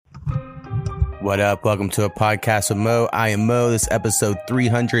What up? Welcome to a podcast with Mo. I am Mo. This is episode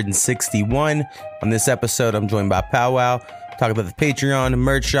 361. On this episode, I'm joined by Powwow. Talk about the Patreon,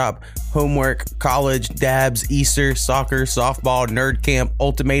 merch shop, homework, college, dabs, Easter, soccer, softball, nerd camp,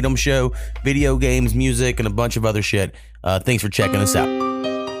 ultimatum show, video games, music, and a bunch of other shit. Thanks for checking us out.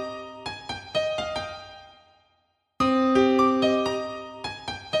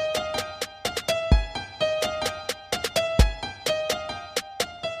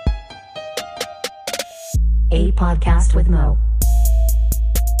 A podcast with Mo.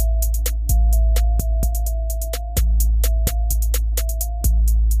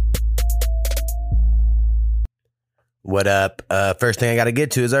 What up? First thing I got to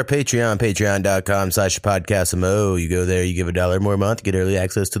get to is our Patreon, patreon.com/podcastmo. You go there, you give $1 more a month, get early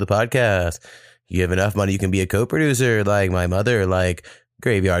access to the podcast. You give enough money, you can be a co-producer like my mother, like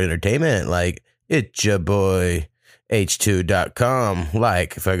Graveyard Entertainment, like it's your boy H2.com,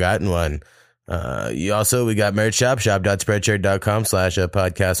 like Forgotten One. We got merch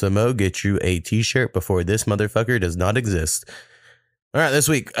shop.spreadshirt.com/podcastmo. Get you a t-shirt before this motherfucker does not exist. All right, this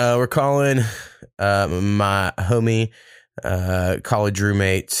week we're calling my homie, college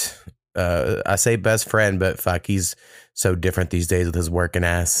roommate. I say best friend, but fuck, he's so different these days with his working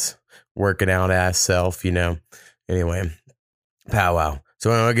out ass self, you know. Anyway, Powwow.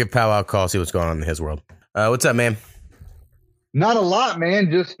 So I'm gonna give Powwow a call, see what's going on in his world. What's up, man? Not a lot, man.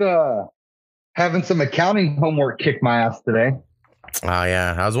 Just having some accounting homework kick my ass today. Oh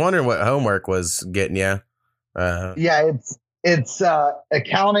yeah, I was wondering what homework was getting you. Yeah, it's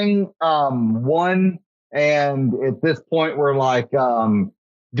accounting 1, and at this point we're like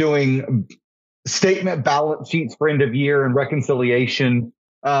doing statement balance sheets for end of year and reconciliation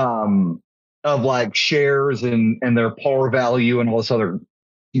of like shares and their par value and all this other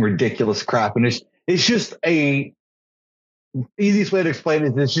ridiculous crap. And it's just easiest way to explain it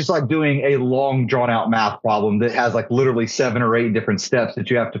is it's just like doing a long drawn out math problem that has like literally 7 or 8 different steps that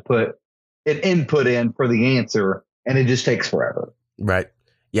you have to put an input in for the answer. And it just takes forever. Right.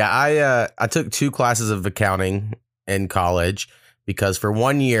 Yeah. I took 2 classes of accounting in college because for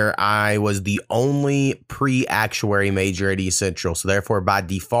 1 year I was the only pre-actuary major at East Central. So therefore by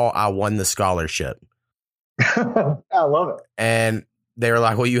default, I won the scholarship. I love it. And they were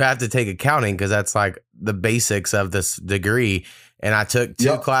like, well, you have to take accounting because that's like the basics of this degree. And I took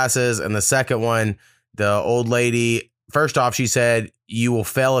 2 classes, and the second one, the old lady, first off, she said, you will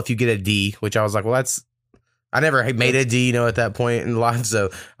fail if you get a D, which I was like, well, I never made a D, at that point in life. So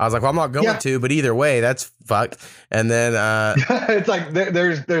I was like, well, I'm not going to, but either way, that's fucked. And then it's like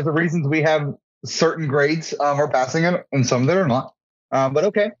there's the reasons we have certain grades are passing it and some that are not. But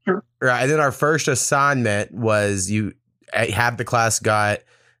okay, sure. Right. And then our first assignment was half the class got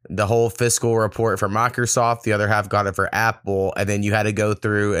the whole fiscal report for Microsoft. The other half got it for Apple. And then you had to go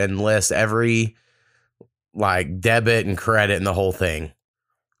through and list every like debit and credit and the whole thing.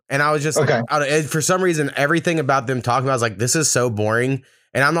 And I was just like, for some reason, everything about them talking about, I was like, this is so boring.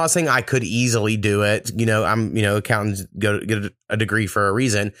 And I'm not saying I could easily do it. Accountants get a degree for a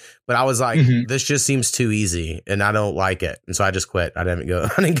reason. But I was like, this just seems too easy and I don't like it. And so I just quit. I didn't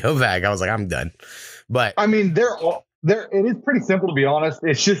go back. I was like, I'm done. But I mean, it is pretty simple, to be honest.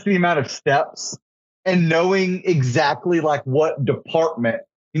 It's just the amount of steps and knowing exactly like what department,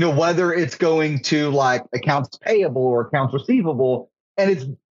 whether it's going to like accounts payable or accounts receivable. And it's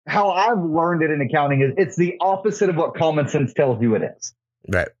how I've learned it in accounting is it's the opposite of what common sense tells you it is.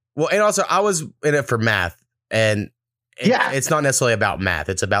 Right. Well, and also I was in it for math, and it's not necessarily about math.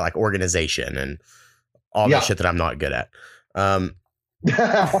 It's about like organization and all the shit that I'm not good at.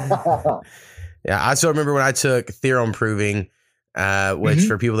 Yeah, I still remember when I took theorem proving, which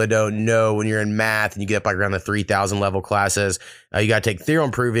for people that don't know, when you're in math and you get up like around the 3,000 level classes, you got to take theorem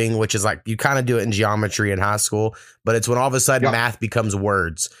proving, which is like you kind of do it in geometry in high school, but it's when all of a sudden math becomes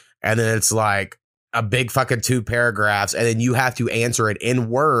words. And then it's like a big fucking 2 paragraphs. And then you have to answer it in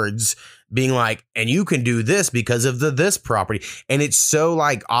words being like, and you can do this because of this property. And it's so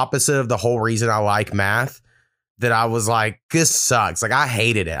like opposite of the whole reason I like math that I was like, this sucks. Like I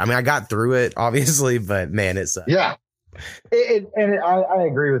hated it. I mean, I got through it obviously, but man, it sucks. Yeah. I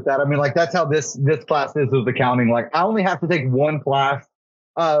agree with that. I mean, like that's how this class is with accounting. Like I only have to take 1 class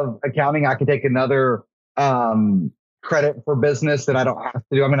of accounting. I can take another credit for business that I don't have to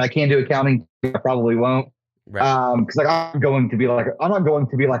do. I mean, I can do accounting. I probably won't. Right. Cause like I'm not going to be like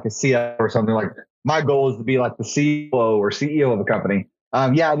a CFO or something. Like my goal is to be like the COO or CEO of a company.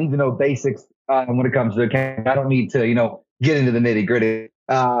 I need to know basics when it comes to accounting. I don't need to, get into the nitty gritty.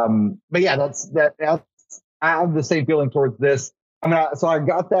 But yeah, that's I have the same feeling towards this. I mean, so I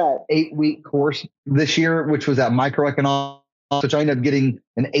got that 8-week course this year, which was at microeconomics. which I ended up getting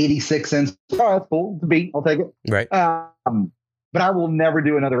an 86 in. Oh, that's cool. It's a B. I'll take it. Right. But I will never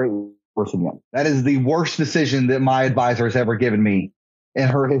do another 8 course again. That is the worst decision that my advisor has ever given me in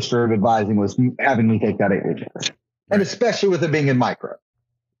her history of advising, was having me take that 8-week course. Right. And especially with it being in micro.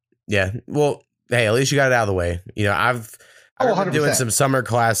 Yeah. Well, hey, at least you got it out of the way. You know, I've been doing some summer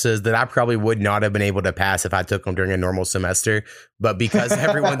classes that I probably would not have been able to pass if I took them during a normal semester. But because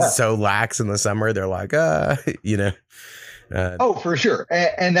everyone's so lax in the summer, they're like, you know. Oh, for sure.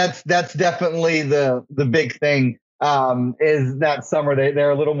 And that's definitely the big thing, is that summer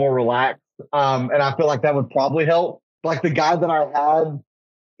they're a little more relaxed. And I feel like that would probably help. Like the guy that I had,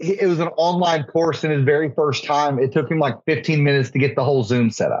 it was an online course, and his very first time, it took him like 15 minutes to get the whole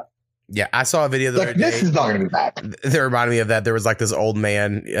Zoom set up. Yeah, I saw a video the other day. This is not going to be bad. That reminded me of that. There was like this old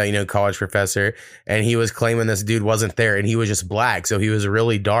man, college professor, and he was claiming this dude wasn't there, and he was just black, so he was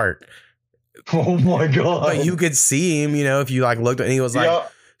really dark. Oh my God. But you could see him, if you like looked, and he was like,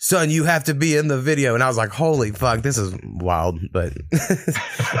 son, you have to be in the video. And I was like, holy fuck, this is wild. But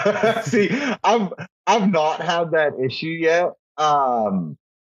see, I've not had that issue yet.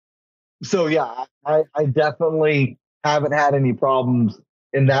 So yeah, I definitely haven't had any problems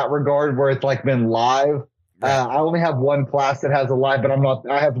in that regard where it's like been live. I only have one class that has a live, but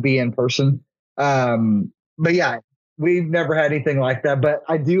I have to be in person. But yeah, we've never had anything like that, but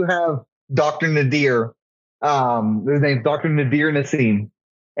I do have Dr. Nadir. His name's Dr. Nadir Nassim,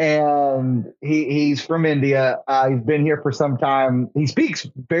 and he's from India. He's been here for some time. He speaks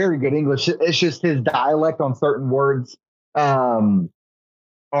very good English. It's just his dialect on certain words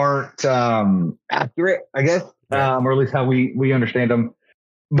aren't accurate, I guess, or at least how we understand them.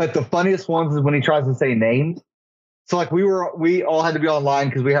 But the funniest ones is when he tries to say names. So like we all had to be online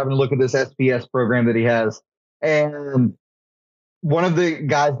because we having to look at this SPS program that he has, and one of the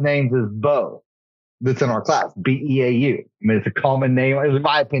guys' names is Bo. That's in our class, Beau. I mean, it's a common name, in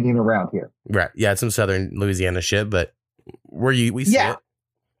my opinion, around here. Right. Yeah, it's some Southern Louisiana shit, but we see it.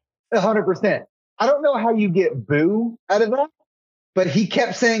 100%. I don't know how you get Boo out of that, but he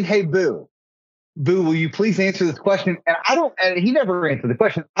kept saying, "Hey, Boo, will you please answer this question?" And he never answered the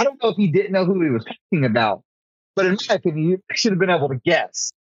question. I don't know if he didn't know who he was talking about, but in my opinion, you should have been able to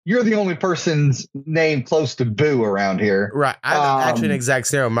guess. You're the only person's name close to Boo around here. Right. I have actually an exact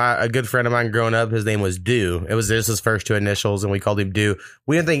scenario. A good friend of mine growing up, his name was Dew. It was just his first two initials, and we called him Dew.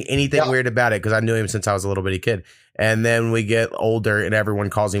 We didn't think anything weird about it because I knew him since I was a little bitty kid. And then we get older, and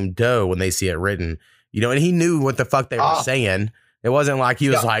everyone calls him Doe when they see it written. And he knew what the fuck they were saying. It wasn't like he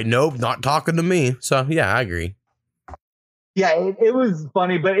was like, nope, not talking to me. So, yeah, I agree. Yeah, it was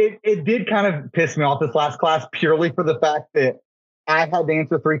funny, but it did kind of piss me off this last class purely for the fact that I had to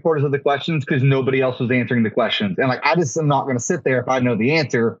answer 3/4 of the questions because nobody else was answering the questions. And like, I just am not going to sit there if I know the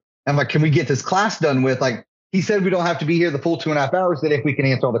answer. I'm like, can we get this class done with? Like, he said we don't have to be here the full 2.5 hours that if we can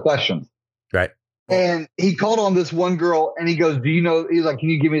answer all the questions. Right. And he called on this one girl and he goes, he's like, can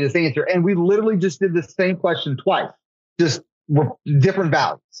you give me this answer? And we literally just did the same question twice, just different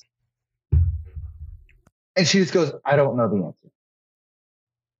values. And she just goes, I don't know the answer.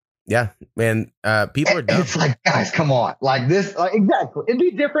 Yeah, man. People are dumb. It's like, guys, come on. Like this, exactly. It'd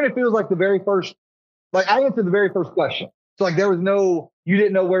be different if it was like the very first, like I answered the very first question. So like there was you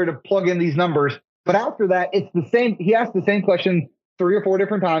didn't know where to plug in these numbers. But after that, it's the same. He asked the same question 3 or 4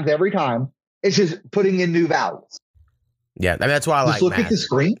 different times every time. It's just putting in new values. Yeah, I mean, that's why I like look math, at the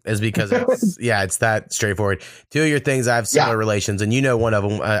screen. is because it's that straightforward. Two of your things, I have similar relations, and one of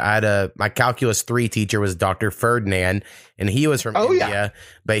them. I had my calculus 3 teacher was Dr. Ferdinand, and he was from India,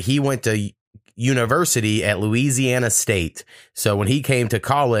 but he went to university at Louisiana State. So when he came to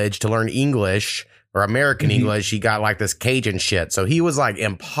college to learn English or American English, he got like this Cajun shit. So he was like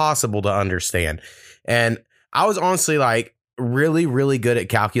impossible to understand, and I was honestly like really, really good at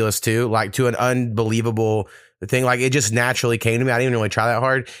calculus too, like to an unbelievable thing. Like it just naturally came to me. I didn't even really try that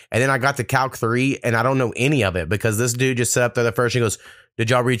hard. And then I got to Calc 3 and I don't know any of it because this dude just sat up there the first and he goes, did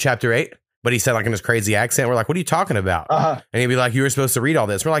y'all read chapter 8? But he said like in this crazy accent. We're like, what are you talking about? And he'd be like, you were supposed to read all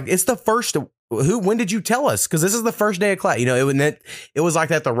this. We're like, it's the first. When did you tell us? Because this is the first day of class. It was like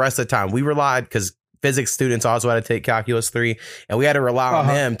that the rest of the time. We relied because physics students also had to take calculus 3 and we had to rely on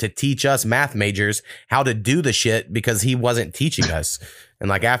him to teach us math majors how to do the shit because he wasn't teaching us. And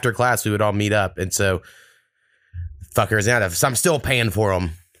like after class, we would all meet up. And so fuckers out of, so I'm still paying for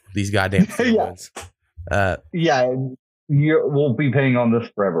them. These goddamn ones. We'll be paying on this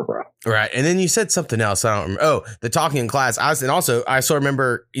forever, bro. Right. And then you said something else. I don't remember. Oh, the talking in class. I still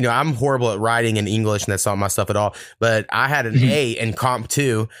remember, I'm horrible at writing in English and that's not my stuff at all. But I had an A in Comp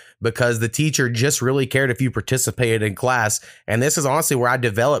 2 because the teacher just really cared if you participated in class. And this is honestly where I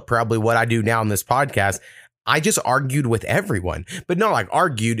developed probably what I do now in this podcast. I just argued with everyone, but not like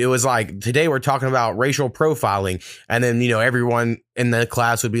argued. It was like, today we're talking about racial profiling. And then, everyone in the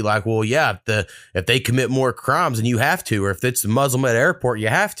class would be like, well, yeah, if they commit more crimes and you have to, or if it's Muslim at airport, you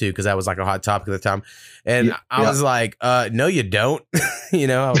have to, because that was like a hot topic at the time. And I was like, no, you don't,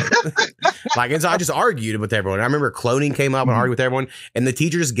 like, and so I just argued with everyone. I remember cloning came up and argued with everyone, and the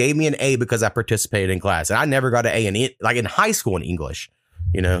teacher just gave me an A because I participated in class. And I never got an A in high school in English.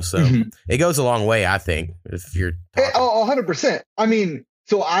 So it goes a long way, I think, if you're talking. 100%. I mean,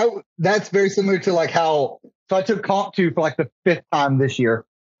 that's very similar to like so I took Comp 2 for like the 5th time this year,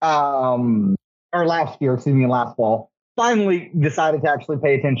 or last fall. Finally decided to actually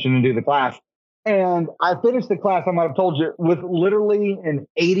pay attention and do the class. And I finished the class, I might have told you, with literally an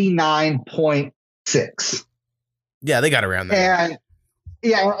 89.6. Yeah, they got around that. And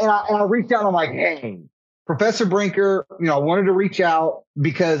I reached out and I'm like, hey, Professor Brinker, I wanted to reach out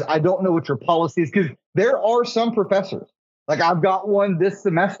because I don't know what your policy is, because there are some professors, like I've got one this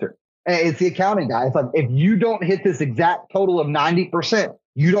semester. It's the accounting guy. It's like, if you don't hit this exact total of 90%,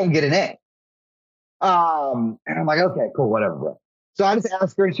 you don't get an A. And I'm like, okay, cool, whatever, bro. So I just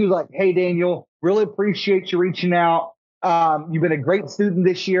asked her, and she was like, hey, Daniel, really appreciate you reaching out. You've been a great student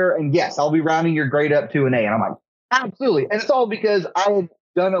this year, and yes, I'll be rounding your grade up to an A. And I'm like, absolutely. And it's all because I had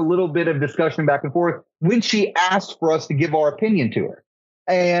done a little bit of discussion back and forth when she asked for us to give our opinion to her.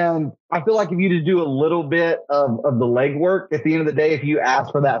 And I feel like if you to do a little bit of the legwork, at the end of the day, if you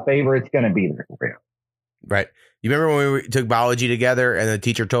ask for that favor, it's going to be there for you. Right. You remember when we took biology together and the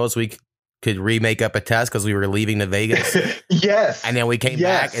teacher told us we could remake up a test because we were leaving to Vegas? Yes. And then we came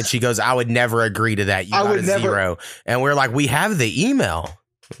back and she goes, I would never agree to that. You got a 0. And we're like, we have the email.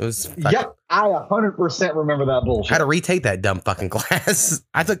 It was yep. I 100% remember that bullshit. I had to retake that dumb fucking class.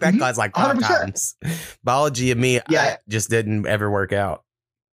 I took that class like 5 times. Biology and me just didn't ever work out.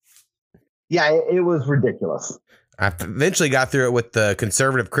 Yeah, it was ridiculous. I eventually got through it with the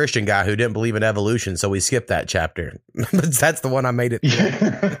conservative Christian guy who didn't believe in evolution, so we skipped that chapter. But that's the one I made it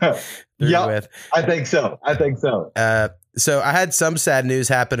through with. I think so. So I had some sad news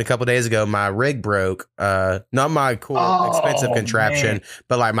happen a couple days ago. My rig broke. Not my cool, expensive contraption,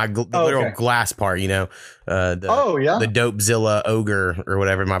 but like my literal glass part, the Dopezilla Ogre or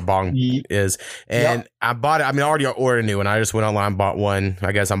whatever my bong is. And I bought it. I mean, I already ordered a new one. I just went online, bought one.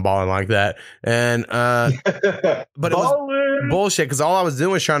 I guess I'm balling like that. And, but it was bullshit because all I was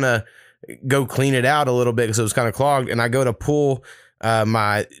doing was trying to go clean it out a little bit because it was kind of clogged. And I go to pull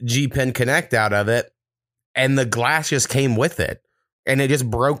my G-Pen Connect out of it, and the glass just came with it, and it just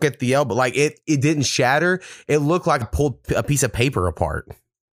broke at the elbow. Like it didn't shatter. It looked like I pulled a piece of paper apart.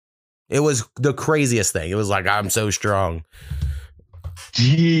 It was the craziest thing. It was like, I'm so strong.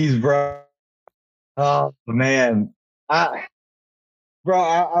 Jeez, bro. Oh man. I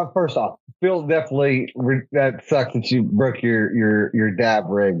first off, Phil, definitely that sucks that you broke your dab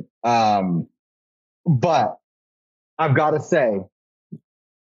rig. But I've got to say,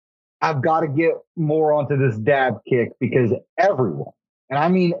 I've got to get more onto this dab kick, because everyone, and I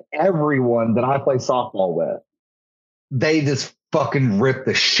mean everyone that I play softball with, they just fucking rip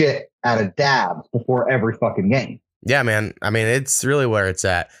the shit out of dabs before every fucking game. Yeah, man. I mean, it's really where it's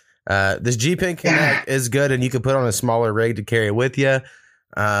at. This G-Pen Connect is good, and you can put on a smaller rig to carry it with you.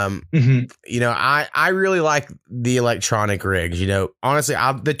 I really like the electronic rigs. Honestly,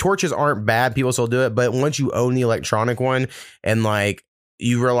 the torches aren't bad. People still do it, but once you own the electronic one and like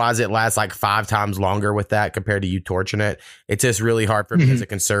you realize it lasts like 5 times longer with that compared to you torching it, it's just really hard for me as a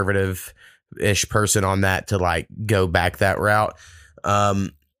conservative-ish person on that to like go back that route. But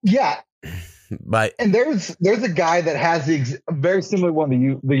and there's a guy that has the very similar one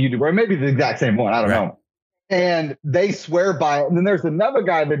to the YouTuber, or maybe the exact same one. I don't know. And they swear by it. And then there's another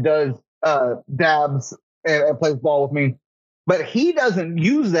guy that does dabs and plays ball with me, but he doesn't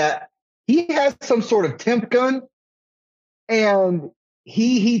use that. He has some sort of temp gun, and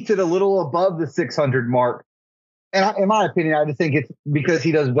he heats it a little above the 600 mark. And in my opinion, I just think it's because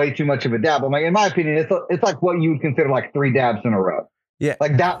he does way too much of a dab. I'm like, in my opinion, it's like what you would consider like 3 dabs in a row. Yeah,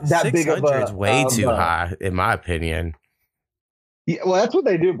 like that big of a. Is way too high, in my opinion. Yeah, well, that's what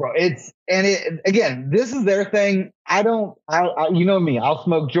they do, bro. Again, this is their thing. I you know me, I'll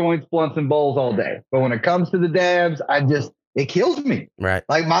smoke joints, blunts, and bowls all day. But when it comes to the dabs, it kills me. Right.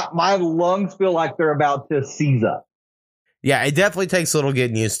 Like my lungs feel like they're about to seize up. Yeah, it definitely takes a little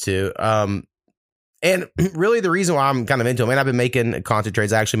getting used to. And really the reason why I'm kind of into them, and I've been making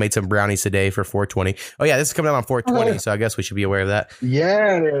concentrates. I actually made some brownies today for 420. Oh yeah, this is coming out on 420, so I guess we should be aware of that.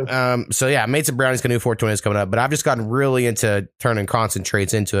 Yeah, it is. So yeah, I made some brownies. Gonna do 420 is coming up, but I've just gotten really into turning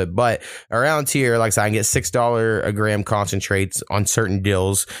concentrates into it. But around here, like I said, I can get $6 a gram concentrates on certain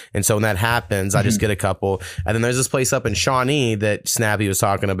deals, and so when that happens, I just get a couple. And then there's this place up in Shawnee that Snappy was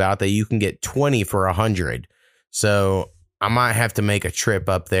talking about that you can get 20 for 100. So I might have to make a trip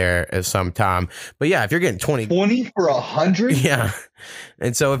up there at some time. But yeah, if you're getting 20 for 100, yeah.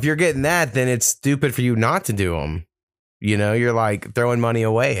 And so if you're getting that, then it's stupid for you not to do them. You know, you're like throwing money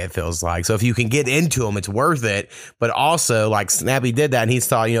away, it feels like. So if you can get into them, it's worth it. But also, like Snappy did that, and he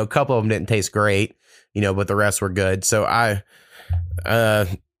thought, a couple of them didn't taste great, but the rest were good. So I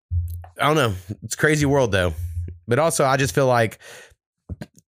don't know. It's a crazy world though. But also, I just feel like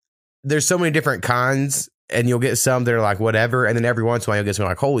there's so many different kinds. And you'll get some that are like whatever, and then every once in a while you'll get some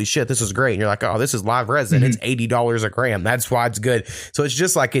like, holy shit, this is great. And you're like, oh, this is live resin. It's $80 a gram. That's why it's good. So it's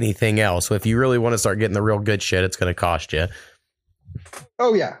just like anything else. So if you really want to start getting the real good shit, it's going to cost you.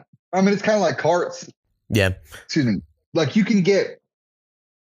 Oh yeah, I mean it's kind of like carts. Yeah. Excuse me. Like you can get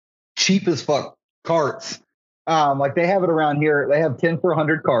cheap as fuck carts. Like they have it around here. They have 10 for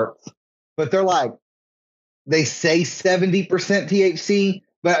 100 carts, but they're like they say 70% THC.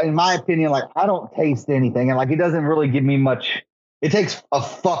 But in my opinion, like I don't taste anything, and like it doesn't really give me much. It takes a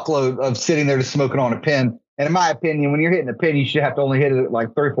fuckload of sitting there to smoking on a pen. And in my opinion, when you're hitting a pen, you should have to only hit it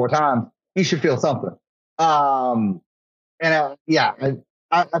like 3 or 4 times. You should feel something. I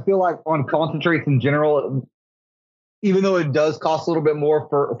feel like on concentrates in general, even though it does cost a little bit more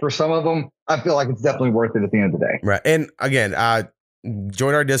for some of them, I feel like it's definitely worth it at the end of the day. Right. And again,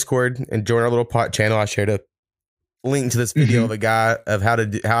 join our Discord and join our little pot channel. I shared a link to this video of a guy of how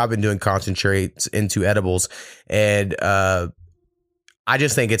I've been doing concentrates into edibles. And I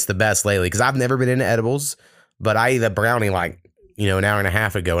just think it's the best lately because I've never been into edibles, but I ate a brownie like, an hour and a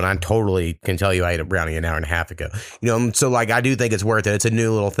half ago. And I totally can tell you I ate a brownie an hour and a half ago, so like, I do think it's worth it. It's a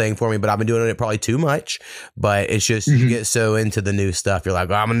new little thing for me, but I've been doing it probably too much, but it's just, you get so into the new stuff. You're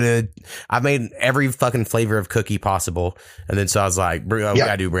like, I've made every fucking flavor of cookie possible. And then, so I was like, we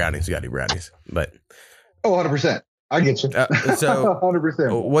gotta do brownies. But 100%. I get you. So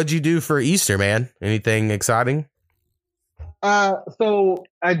 100%. What'd you do for Easter, man? Anything exciting? So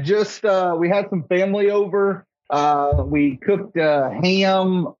I just, we had some family over. We cooked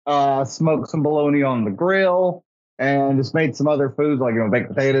ham, smoked some bologna on the grill, and just made some other foods like,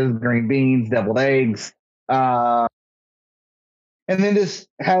 baked potatoes, green beans, deviled eggs. And then just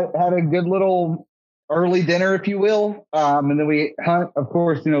had a good little early dinner, if you will. And then we hunt, of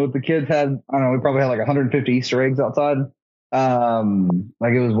course, the kids had, I don't know, we probably had like 150 Easter eggs outside.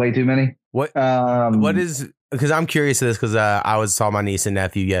 Like it was way too many. What is, because I'm curious to this, because I saw my niece and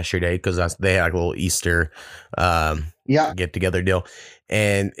nephew yesterday because they had like a little Easter get together deal.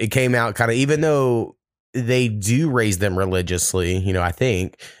 And it came out kind of, even though they do raise them religiously, I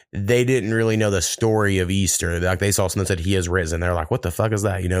think they didn't really know the story of Easter. Like they saw something that said he has risen. They're like, what the fuck is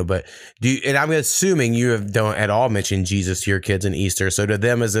that? But and I'm assuming you don't at all mention Jesus to your kids in Easter. So to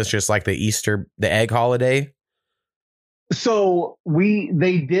them, is this just like the egg holiday? So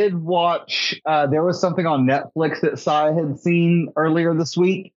they did watch, there was something on Netflix that Sai had seen earlier this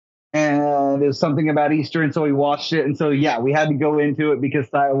week, and it was something about Easter. And so we watched it. And so, yeah, we had to go into it because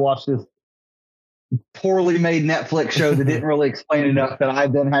Sai watched this poorly made Netflix show that didn't really explain enough that I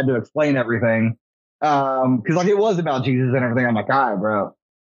then had to explain everything. Cause like it was about Jesus and everything. I'm like, all right, bro.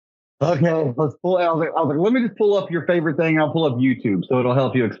 Okay, let's pull it. I was like, let me just pull up your favorite thing. I'll pull up YouTube. So it'll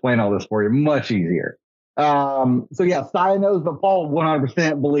help you explain all this for you much easier. So yeah, Sai knows, but Paul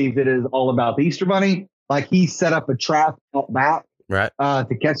 100% believes it is all about the Easter Bunny. Like he set up a trap out back, right,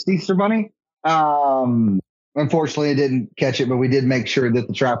 to catch the Easter Bunny. Unfortunately, it didn't catch it, but we did make sure that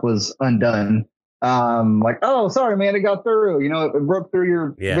the trap was undone. Like, oh, sorry, man, it got through. It broke through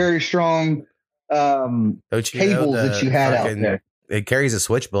your very strong cables that you had out there. It carries a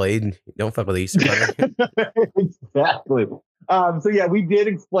switchblade. Don't fuck with the Easter Bunny. Exactly. So yeah, we did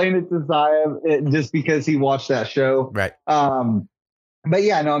explain it to Zaya just because he watched that show. Right. But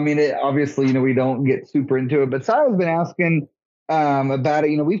yeah, no, I mean, obviously, we don't get super into it, but Zaya's been asking about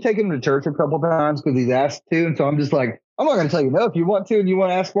it. We've taken him to church a couple times because he's asked to. And so I'm just like, I'm not going to tell you no. If you want to and you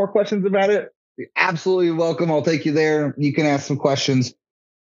want to ask more questions about it, you're absolutely welcome. I'll take you there. You can ask some questions.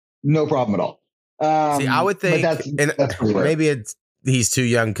 No problem at all. See, I would think, that's maybe he's too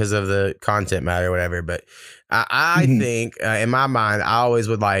young because of the content matter or whatever. But I think in my mind, I always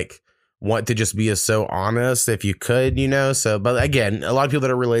would like want to just be so honest if you could, so, but again, a lot of people that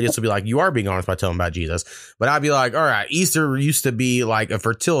are religious will be like, you are being honest by telling about Jesus, but I'd be like, all right, Easter used to be like a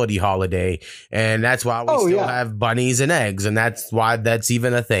fertility holiday, and that's why we still have bunnies and eggs, and that's why that's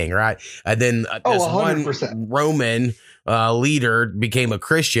even a thing, right? And then this 100%. one Roman leader became a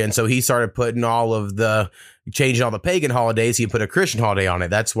Christian, so he started putting changing all the pagan holidays. He put a Christian holiday on it.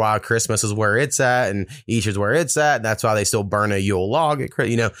 That's why Christmas is where it's at, and Easter's where it's at. And that's why they still burn a Yule log,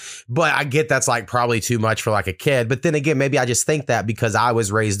 but I get that's like probably too much for like a kid. But then again, maybe I just think that because I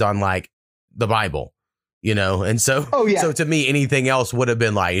was raised on like the Bible, and so, so to me, anything else would have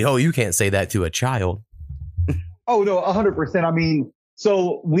been like, you can't say that to a child. Oh no, 100%. I mean,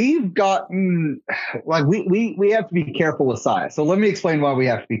 so we've gotten like, we have to be careful with Saya. So let me explain why we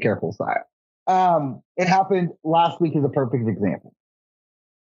have to be careful with Saya. It happened last week is a perfect example.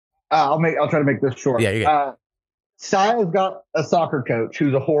 I'll try to make this short. Yeah. Saya's got a soccer coach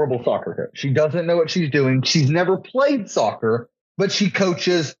who's a horrible soccer coach. She doesn't know what she's doing. She's never played soccer, but she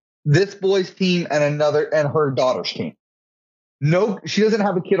coaches this boy's team and her daughter's team. No, she doesn't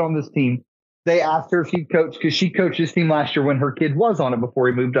have a kid on this team. They asked her if she'd coach because she coached this team last year when her kid was on it before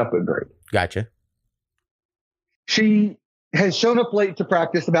he moved up a grade. Gotcha. She has shown up late to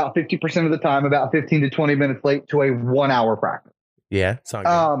practice about 50% of the time, about 15 to 20 minutes late to a 1 hour practice. Yeah.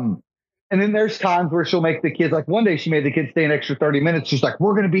 And then there's times where she'll make the kids, like one day she made the kids stay an extra 30 minutes. She's like,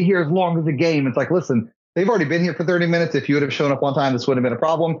 we're going to be here as long as the game. It's like, listen, they've already been here for 30 minutes. If you would have shown up on time, this wouldn't have been a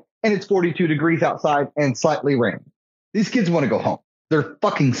problem. And it's 42 degrees outside and slightly raining. These kids want to go home. They're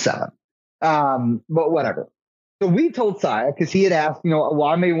fucking 7. But whatever. So we told Saya, because he had asked, well,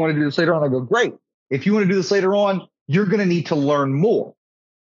 I may want to do this later on. I go, great. If you want to do this later on, you're going to need to learn more.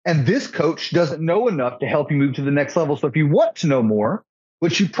 And this coach doesn't know enough to help you move to the next level. So if you want to know more,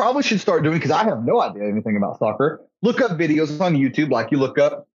 which you probably should start doing, because I have no idea anything about soccer, look up videos on YouTube, like you look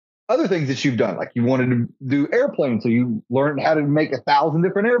up other things that you've done. Like you wanted to do airplanes, so you learned how to make 1,000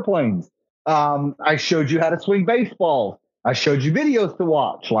 different airplanes. I showed you how to swing baseballs. I showed you videos to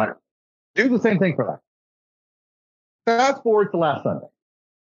watch. Like, do the same thing for that. Fast forward to last Sunday.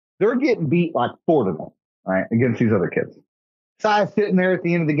 They're getting beat like 4 to 1. Right, against these other kids. Sai's sitting there at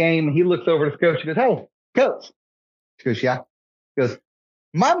the end of the game. He looks over to his coach. He goes, hey, coach. She goes, yeah. He goes,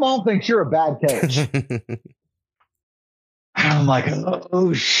 my mom thinks you're a bad coach. And I'm like,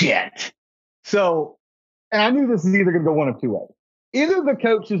 oh, shit. So, and I knew this is either going to go one of 2 ways. Either the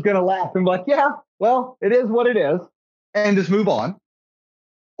coach is going to laugh and be like, yeah, well, it is what it is, and just move on.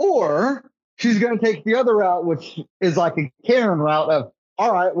 Or she's going to take the other route, which is like a Karen route of,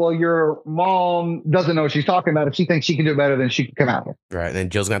 all right, well, your mom doesn't know what she's talking about. If she thinks she can do it better, then she can come out here. Right. And then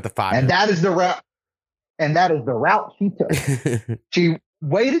Jill's going to have to fight. And that is the route. And that is the route she took. She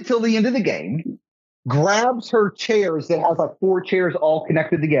waited till the end of the game, grabs her chairs that has like 4 chairs all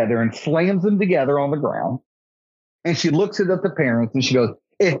connected together and slams them together on the ground. And she looks at the parents and she goes,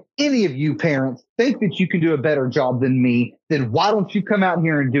 if any of you parents think that you can do a better job than me, then why don't you come out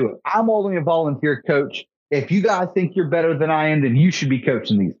here and do it? I'm only a volunteer coach. If you guys think you're better than I am, then you should be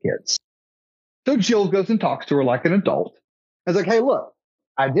coaching these kids. So Jill goes and talks to her like an adult. I was like, hey, look,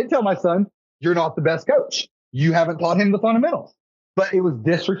 I did tell my son, you're not the best coach. You haven't taught him the fundamentals. But it was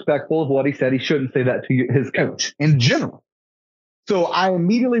disrespectful of what he said. He shouldn't say that to his coach in general. So I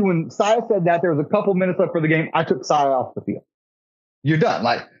immediately, when Saya said that, there was a couple minutes left for the game, I took Saya off the field. You're done.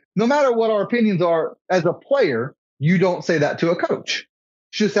 Like, no matter what our opinions are as a player, you don't say that to a coach.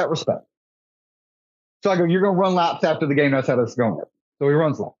 It's just that respect. So I go, you're going to run laps after the game. That's how this is going. So he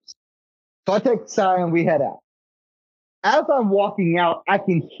runs laps. So I take Saya and we head out. As I'm walking out, I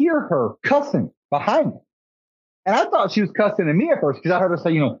can hear her cussing behind me. And I thought she was cussing at me at first because I heard her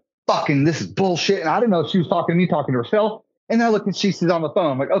say, fucking this is bullshit. And I didn't know if she was talking to me, talking to herself. And then I look and she's on the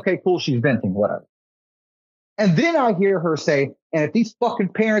phone. I'm like, okay, cool. She's venting, whatever. And then I hear her say, and if these fucking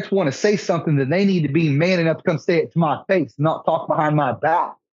parents want to say something, then they need to be man enough to come say it to my face, not talk behind my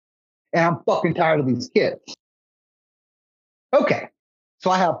back. And I'm fucking tired of these kids. Okay. So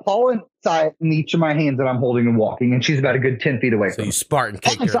I have Paul and Saya in each of my hands that I'm holding and walking, and she's about a good 10 feet away from me. So you Spartan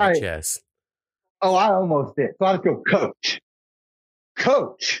kicked her in the chest. Oh, I almost did. So I just go,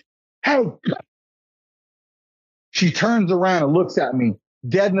 Coach, hey. She turns around and looks at me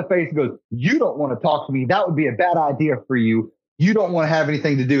dead in the face and goes, you don't want to talk to me. That would be a bad idea for you. You don't want to have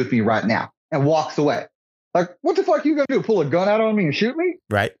anything to do with me right now. And walks away. Like, what the fuck are you going to do? Pull a gun out on me and shoot me?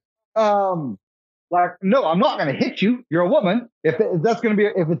 Right. Like, no, I'm not going to hit you. You're a woman. If it's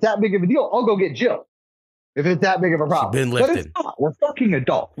that big of a deal, I'll go get Jill. If it's that big of a problem. She's been lifted. But it's not. We're fucking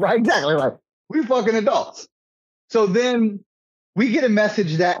adults, right? Exactly right. We're fucking adults. So then we get a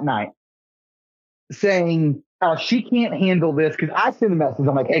message that night saying how she can't handle this because I send a message.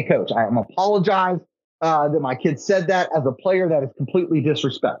 I'm like, hey, coach, I am apologize that my kid said that as a player. That is completely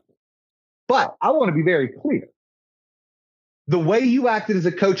disrespectful. But I want to be very clear. The way you acted as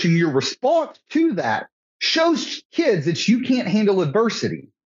a coach and your response to that shows kids that you can't handle adversity.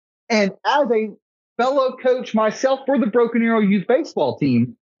 And as a fellow coach myself for the Broken Arrow Youth Baseball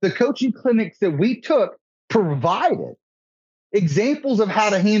team, the coaching clinics that we took provided examples of how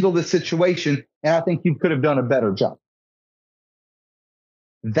to handle the situation. And I think you could have done a better job.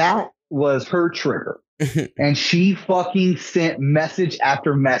 That was her trigger. And she fucking sent message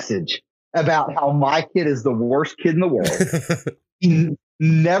after message about how my kid is the worst kid in the world. He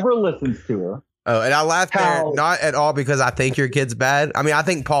never listens to her. Oh, and I laughed there, not at all because I think your kid's bad. I mean, I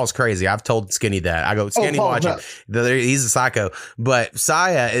think Paul's crazy. I've told Skinny that. I go, Skinny, watch it. He's a psycho. But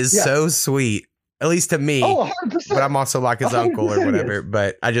Saya is so sweet, at least to me. Oh, 100%. But I'm also like his uncle or whatever.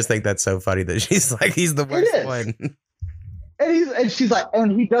 But I just think that's so funny that she's like, he's the worst one. And she's like,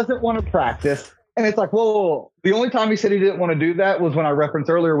 and he doesn't want to practice. And it's like, whoa, the only time he said he didn't want to do that was when I referenced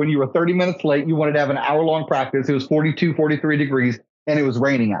earlier when you were 30 minutes late, you wanted to have an hour-long practice. It was 42, 43 degrees, and it was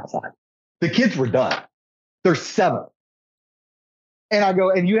raining outside. The kids were done. They're 7. And I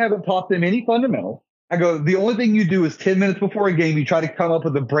go, and you haven't taught them any fundamentals. I go, the only thing you do is 10 minutes before a game, you try to come up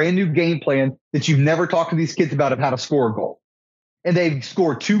with a brand new game plan that you've never talked to these kids about of how to score a goal. And they've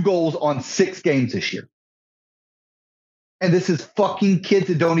scored 2 goals on 6 games this year. And this is fucking kids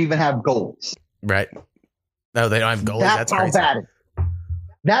that don't even have goals. Right. No, they don't have goals. That's crazy.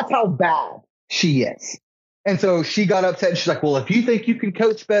 That's how bad she is. And so she got upset. And she's like, well, if you think you can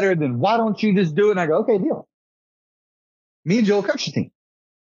coach better, then why don't you just do it? And I go, okay, deal. Me and Joel coach the team.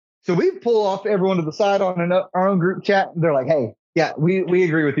 So we pull off everyone to the side on our own group chat. And they're like, hey, yeah, we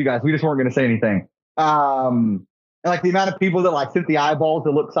agree with you guys. We just weren't going to say anything. And like the amount of people that like sent the eyeballs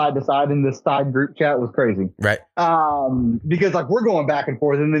that look side to side in this side group chat was crazy. Right. Because like we're going back and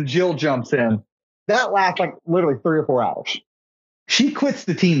forth and then Jill jumps in. That lasts like literally 3 or 4 hours. She quits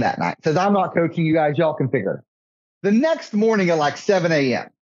the team that night, says, I'm not coaching you guys. Y'all can figure it. The next morning at like 7 a.m.,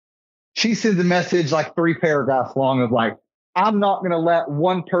 she sends a message like 3 paragraphs long of like, I'm not going to let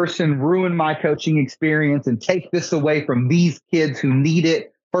one person ruin my coaching experience and take this away from these kids who need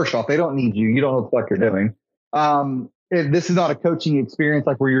it. First off, they don't need you. You don't know what the fuck you're doing. This is not a coaching experience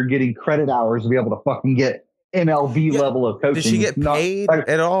like where you're getting credit hours to be able to fucking get MLB level of coaching. Did she get paid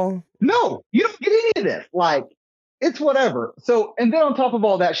at all? No, you don't get any of this. Like, it's whatever. So, and then on top of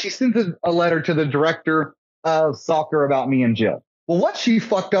all that, she sends a letter to the director of soccer about me and Jill. Well, what she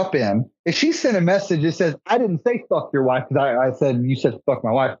fucked up in is she sent a message that says, I didn't say fuck your wife because I said, you said fuck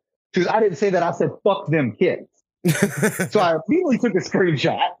my wife. She goes, I didn't say that. I said fuck them kids. So I immediately took a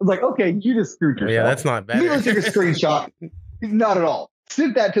screenshot. I was like, okay, you just screwed yourself. Yeah, that's not bad. Immediately took a screenshot. Not at all.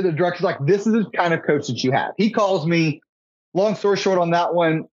 Sent that to the director. Like, this is the kind of coach that you have. He calls me. Long story short on that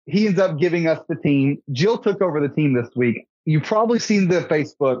one, he ends up giving us the team. Jill took over the team this week. You've probably seen the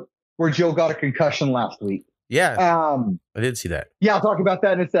Facebook where Jill got a concussion last week. Yeah, I did see that. Yeah, I'll talk about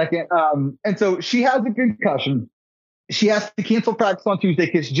that in a second. And so she has a concussion. She has to cancel practice on Tuesday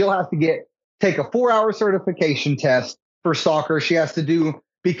because Jill has to take a 4-hour certification test for soccer. She has to do,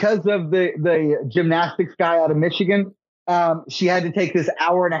 because of the gymnastics guy out of Michigan, she had to take this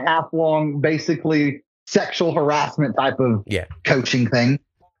 1.5 hour long, basically sexual harassment type of coaching thing.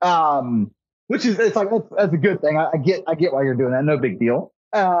 Which is, it's like, that's a good thing. I get why you're doing that. No big deal.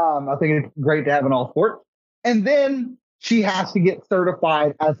 I think it's great to have in all sports. And then she has to get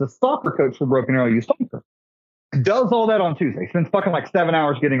certified as a soccer coach for Broken Arrow Youth Soccer. Does all that on Tuesday. Spends fucking like 7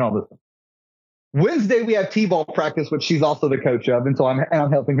 hours getting all this stuff. Wednesday, we have T-ball practice, which she's also the coach of. And so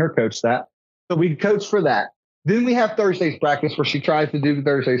I'm helping her coach that. So we coach for that. Then we have Thursday's practice where she tries to do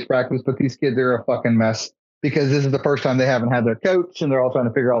Thursday's practice, but these kids are a fucking mess because this is the first time they haven't had their coach and they're all trying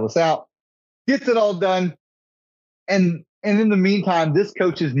to figure all this out. Gets it all done. And in the meantime, this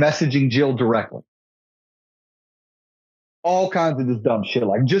coach is messaging Jill directly. All kinds of this dumb shit.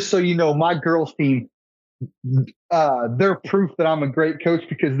 Like, just so you know, my girls team, they're proof that I'm a great coach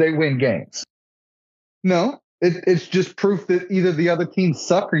because they win games. No, it's just proof that either the other team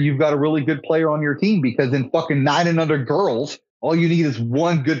suck or you've got a really good player on your team, because in fucking 9 and under girls, all you need is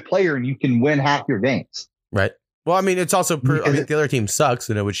one good player and you can win half your games. Right. Well, I mean, it's also proof. I mean, the other team sucks,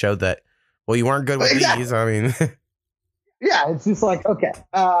 and it would show that, well, you weren't good with these. I mean, yeah, it's just like, okay.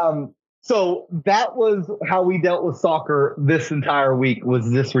 So that was how we dealt with soccer this entire week,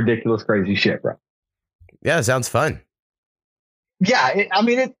 was this ridiculous, crazy shit, bro. Yeah, it sounds fun. Yeah,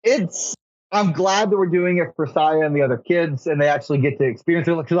 it's. I'm glad that we're doing it for Saya and the other kids, and they actually get to experience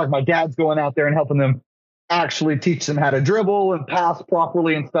it. Because like my dad's going out there and helping them actually teach them how to dribble and pass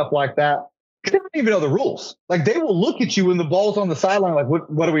properly and stuff like that. They don't even know the rules. Like they will look at you when the ball's on the sideline. Like,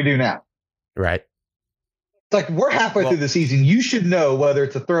 what do we do now? Right. It's like we're halfway through the season. You should know whether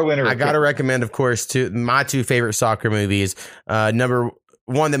it's a throw in or. I got to recommend, of course, my two favorite soccer movies. Number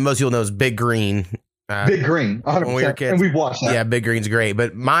one that most people know is Big Green. Big Green, 100%. When we were kids. And we've watched that. Yeah, Big Green's great.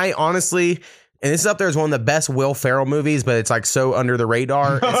 But honestly, and this is up there as one of the best Will Ferrell movies, but it's like so under the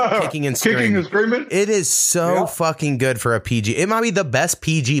radar. It's Kicking and Screaming. Kicking and Screaming? It is so fucking good for a PG. It might be the best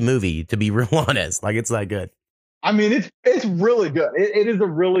PG movie, to be real honest. Like, it's that good. I mean, it's really good. It is a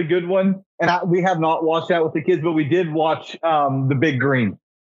really good one. And we have not watched that with the kids, but we did watch The Big Green.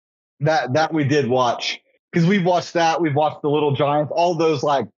 That we did watch. Because we watched that. We've watched The Little Giants. All those,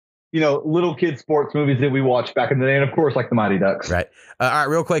 like, little kid sports movies that we watched back in the day. And, of course, like The Mighty Ducks. Right. All right,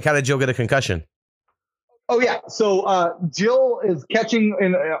 real quick, how did Jill get a concussion? Oh, yeah. So Jill is catching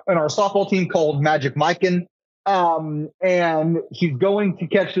in our softball team called Magic Mikan. And he's going to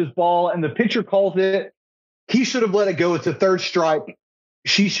catch this ball, and the pitcher calls it. He should have let it go. It's a third strike.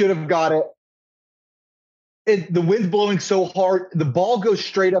 She should have got it. The wind's blowing so hard. The ball goes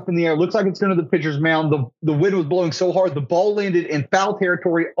straight up in the air. Looks like it's going to the pitcher's mound. The wind was blowing so hard. The ball landed in foul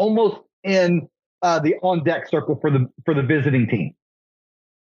territory, almost in the on-deck circle for the visiting team.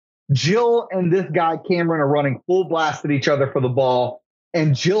 Jill and this guy, Cameron, are running full blast at each other for the ball.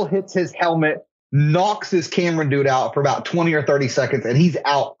 And Jill hits his helmet, knocks this Cameron dude out for about 20 or 30 seconds, and he's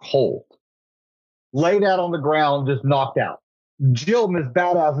out cold. Laid out on the ground, just knocked out. Jill, Miss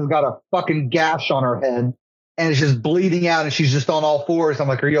Badass, has got a fucking gash on her head and it's just bleeding out, and she's just on all fours. I'm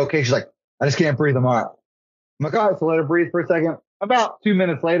like, are you okay? She's like, I just can't breathe. I'm all right. I'm like, all right, so let her breathe for a second. About 2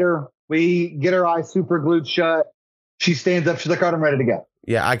 minutes later, we get her eyes super glued shut. She stands up. She's like, all right, I'm ready to go.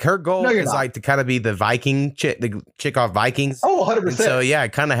 Yeah, like her goal is like to kind of be the Viking chick, the chick off Vikings. Oh, 100%. And so, yeah,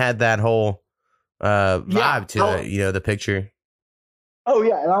 it kind of had that whole vibe to it, the picture. Oh,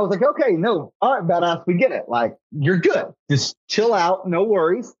 yeah. And I was like, okay, no. All right, Badass, we get it. Like, you're good. Just chill out. No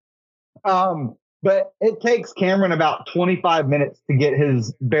worries. But it takes Cameron about 25 minutes to get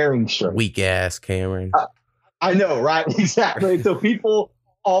his bearings straight. Weak ass Cameron. I know, right? Exactly. So people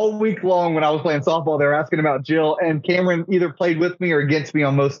all week long when I was playing softball, they were asking about Jill, and Cameron either played with me or against me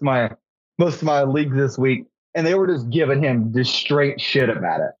on most of my leagues this week. And they were just giving him just straight shit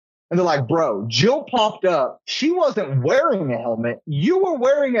about it. And they're like, bro, Jill popped up. She wasn't wearing a helmet. You were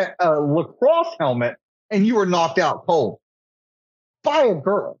wearing a lacrosse helmet, and you were knocked out cold by a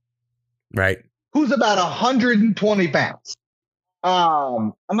girl. Right. Who's about 120 pounds.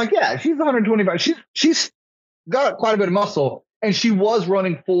 I'm like, yeah, she's 120 pounds. She's got quite a bit of muscle, and she was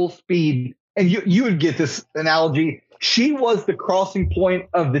running full speed. And you would get this analogy. She was the crossing point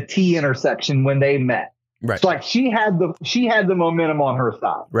of the T intersection when they met. Right. So like she had the momentum on her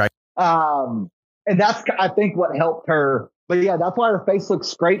side. Right. And that's, I think, what helped her. But yeah, that's why her face looks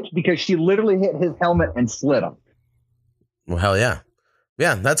scraped, because she literally hit his helmet and slit him. Well, hell yeah.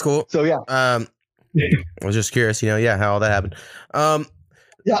 Yeah, that's cool. So yeah. I was just curious, how all that happened.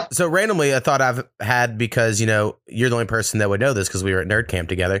 Yeah. So randomly, I thought I've had, because, you're the only person that would know this because we were at nerd camp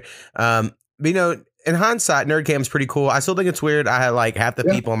together. But, in hindsight, nerd camp is pretty cool. I still think it's weird. I had like half the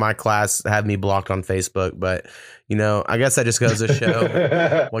people in my class have me blocked on Facebook, but I guess that just goes to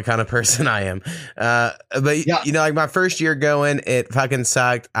show what kind of person I am. But like my first year going, it fucking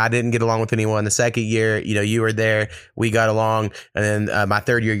sucked. I didn't get along with anyone. The second year, you were there, we got along. And then my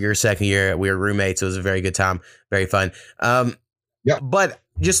third year, your second year, we were roommates. It was a very good time, very fun. But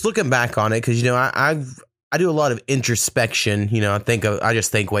just looking back on it, because I do a lot of introspection. I just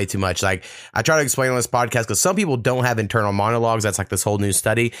think way too much. Like, I try to explain on this podcast because some people don't have internal monologues. That's like this whole new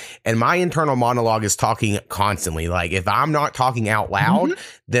study. And my internal monologue is talking constantly. Like, if I'm not talking out loud,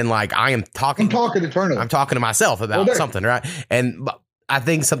 then like I'm talking internally. I'm talking to myself about something, right? And I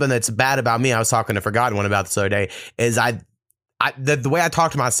think something that's bad about me, I was talking to Forgotten One about this other day, is the way I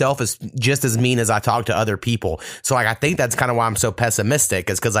talk to myself is just as mean as I talk to other people. So like, I think that's kind of why I'm so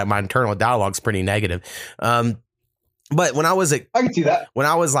pessimistic, is because like my internal dialogue's pretty negative. But when I can see that. When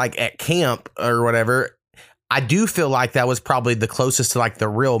I was like at camp or whatever, I do feel like that was probably the closest to like the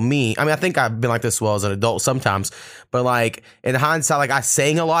real me. I mean, I think I've been like this well as an adult sometimes, but like in hindsight, like I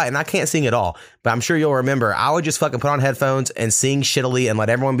sang a lot, and I can't sing at all, but I'm sure you'll remember I would just fucking put on headphones and sing shittily and let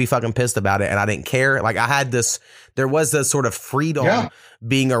everyone be fucking pissed about it. And I didn't care. Like there was this sort of freedom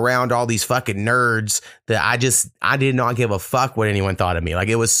being around all these fucking nerds that I did not give a fuck what anyone thought of me. Like,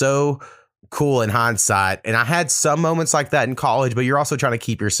 it was so cool in hindsight. And I had some moments like that in college, but you're also trying to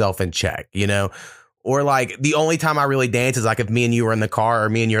keep yourself in check, Or like the only time I really dance is like if me and you were in the car, or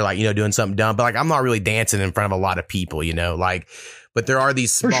me and you're like, doing something dumb, but like I'm not really dancing in front of a lot of people, like, but there are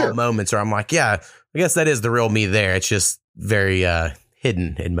these small moments where I'm like, yeah, I guess that is the real me there. It's just very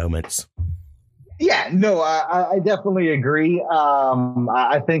hidden in moments. Yeah, no, I definitely agree.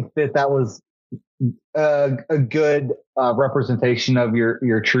 I think that was a good representation of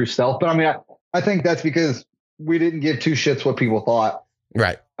your true self. But I mean, I think that's because we didn't give two shits what people thought.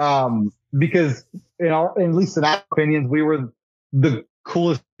 Right. Because at least in our opinions, we were the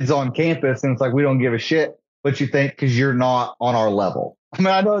coolest kids on campus, and it's like we don't give a shit what you think because you're not on our level. I mean,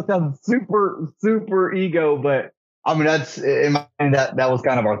 I know it sounds super ego, but I mean that's in my mind, that was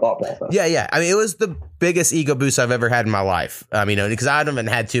kind of our thought process. Yeah. I mean, it was the biggest ego boost I've ever had in my life. Because I haven't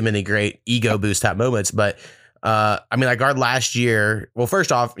had too many great ego boost type moments, but I mean, like our last year. Well,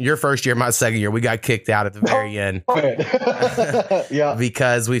 first off, your first year, my second year, we got kicked out at the very end. Yeah,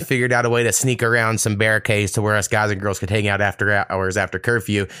 because we figured out a way to sneak around some barricades to where us guys and girls could hang out after hours after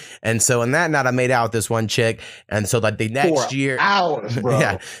curfew. And so on that night, I made out with this one chick. And so like the next 4 year, hours, bro.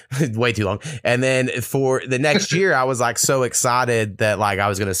 Yeah, way too long. And then for the next year, I was like so excited that like I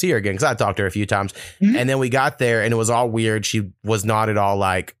was going to see her again because I talked to her a few times. Mm-hmm. And then we got there and it was all weird. She was not at all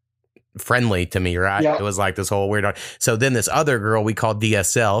like friendly to me, right? Yep. It was like this whole weird. So then this other girl we called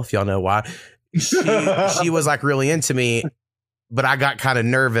DSL, if y'all know why, she was like really into me, but I got kind of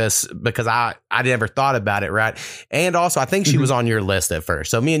nervous because I never thought about it, right? And also I think she was on your list at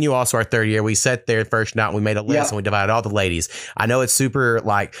first. So me and you also our third year, we sat there first night and we made a list and we divided all the ladies. I know it's super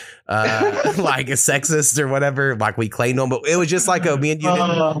like like a sexist or whatever, like we claimed them, but it was just like me and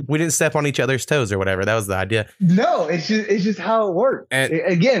you we didn't step on each other's toes or whatever. That was the idea. No, it's just how it worked. And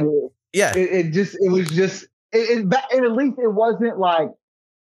again, yeah, it was just and at least it wasn't like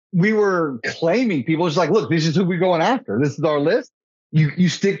we were claiming people. It's like, look, this is who we're going after. This is our list. You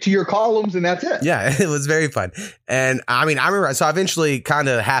stick to your columns and that's it. Yeah, it was very fun. And I mean, I remember, so I eventually kind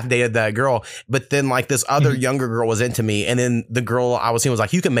of half dated that girl, but then like this other younger girl was into me. And then the girl I was seeing was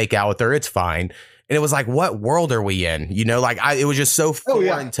like, you can make out with her. It's fine. And it was like, what world are we in? You know, like it was just so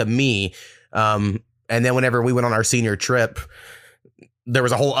foreign to me. And then whenever we went on our senior trip, there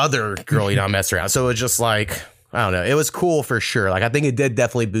was a whole other girl, I messed around. So it was just like, I don't know. It was cool for sure. Like, I think it did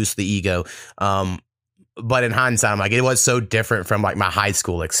definitely boost the ego. But in hindsight, I'm like, it was so different from like my high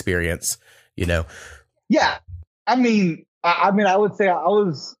school experience, Yeah. I mean, I would say it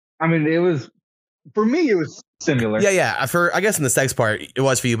was, for me, it was similar. Yeah. I guess in the sex part, it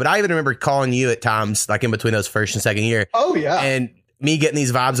was for you. But I even remember calling you at times, like in between those first and second year. Oh, yeah. And me getting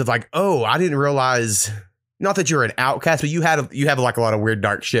these vibes of like, oh, I didn't realize. Not that you're an outcast, but you have like a lot of weird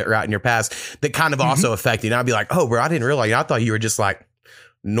dark shit right in your past that kind of also affect you. And I'd be like, oh, bro, I didn't realize. I thought you were just like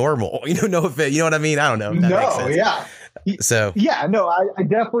normal. No offense. You know what I mean? I don't know. If that makes sense. Yeah. So yeah, no, I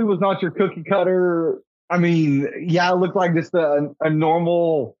definitely was not your cookie cutter. I mean, yeah, I looked like just a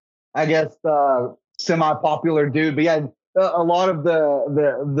normal, I guess, semi-popular dude. But yeah, a lot of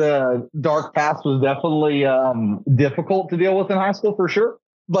the dark past was definitely difficult to deal with in high school for sure.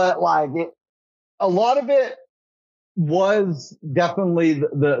 But like a lot of it was definitely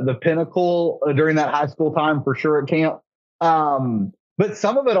the pinnacle during that high school time for sure at camp. But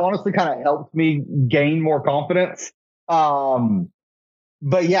some of it honestly kind of helped me gain more confidence.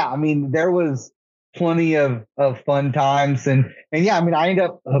 But yeah, I mean, there was plenty of fun times and yeah, I mean, I ended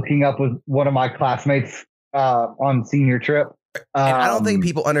up hooking up with one of my classmates on senior trip. And I don't think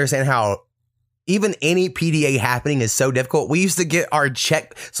people understand how even any PDA happening is so difficult. We used to get our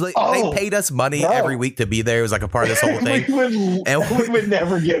check. So they paid us money every week to be there. It was like a part of this whole thing. we would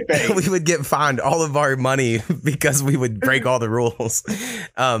never get paid. We would get fined all of our money because we would break all the rules.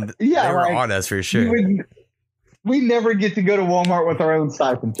 They were on us for sure. We never get to go to Walmart with our own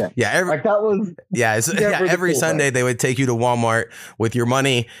stipend check. Yeah. Every Sunday they would take you to Walmart with your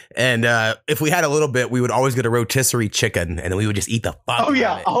money. And if we had a little bit, we would always get a rotisserie chicken and we would just eat the fuck. Oh,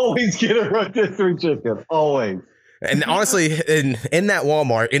 yeah. Always get a rotisserie chicken. Always. And honestly, in that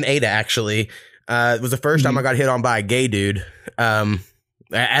Walmart, in Ada, actually, it was the first time I got hit on by a gay dude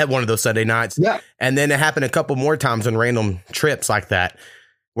at one of those Sunday nights. Yeah. And then it happened a couple more times on random trips like that,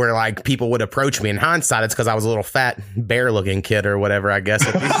 where like people would approach me. In hindsight, it's because I was a little fat bear looking kid or whatever, I guess.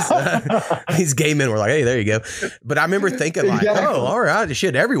 These gay men were like, hey, there you go. But I remember thinking like, oh, all right,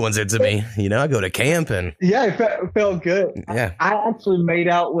 shit, everyone's into me. I go to camp and. Yeah, it felt good. Yeah. I actually made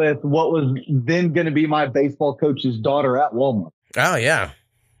out with what was then going to be my baseball coach's daughter at Walmart. Oh, yeah.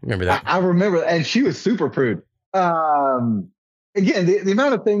 Remember that. I remember. And she was super prude. Again, the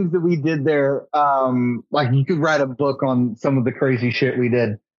amount of things that we did there, like you could write a book on some of the crazy shit we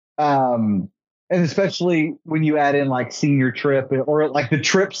did. And especially when you add in like senior trip or like the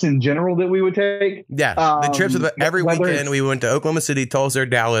trips in general that we would take. Yeah. The trips every weekend we went to Oklahoma City, Tulsa, or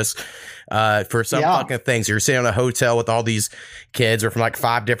Dallas for some fucking things. You're sitting in a hotel with all these kids. We're from like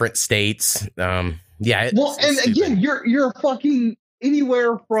 5 different states. Yeah. Again, you're fucking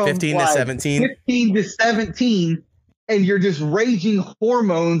anywhere from 15 to 17. 15 to 17, and you're just raging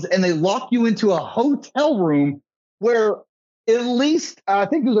hormones, and they lock you into a hotel room where at least I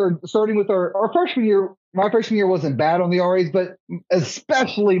think those are starting with our freshman year. My freshman year wasn't bad on the RAs, but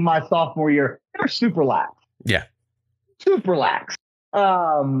especially my sophomore year, they're super lax. Yeah. Super lax.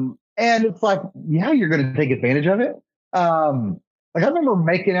 And it's like, yeah, you're going to take advantage of it. Like I remember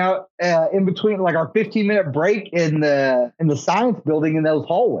making out in between like our 15-minute break in the science building in those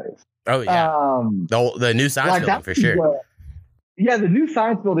hallways. Oh yeah. The new science building for sure. Yeah, the new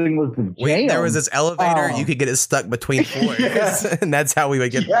science building was the jam. There was this elevator, you could get it stuck between floors. And that's how we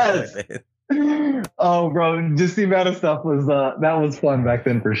would get it. Oh, bro, just the amount of stuff was that was fun back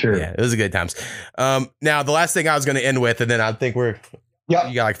then for sure. Yeah, it was a good times. Now the last thing I was going to end with, and then I think you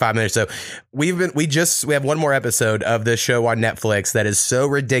got like 5 minutes. So we have one more episode of this show on Netflix that is so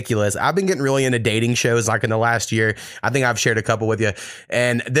ridiculous. I've been getting really into dating shows like in the last year. I think I've shared a couple with you,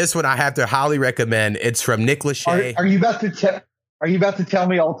 and this one I have to highly recommend. It's from Nick Lachey. Are you about to tell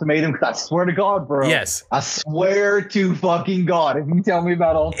me Ultimatum? Because I swear to God, bro. Yes. I swear to fucking God. If you tell me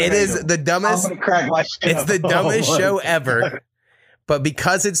about Ultimatum, it is the dumbest. I'm gonna crack my shit. It's the dumbest show ever. But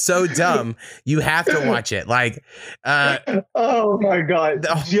because it's so dumb, you have to watch it. Like, oh my God.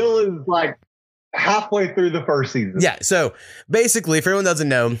 Jill is like halfway through the first season. Yeah. So basically, if everyone doesn't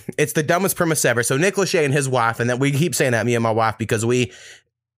know, it's the dumbest premise ever. So Nick Lachey and his wife, and that we keep saying that, me and my wife, because we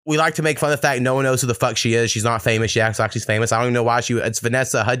like to make fun of the fact no one knows who the fuck she is. She's not famous. She acts like she's famous. I don't even know why it's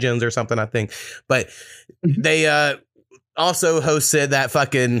Vanessa Hudgens or something, I think. But they also hosted that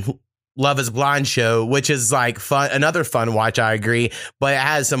fucking Love is Blind show, which is like another fun watch. I agree, but it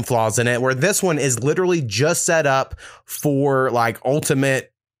has some flaws in it, where this one is literally just set up for like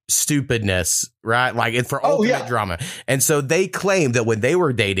ultimate stupidness, right? Like it's for ultimate drama. And so they claimed that when they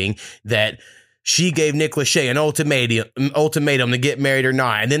were dating that she gave Nick Lachey an ultimatum to get married or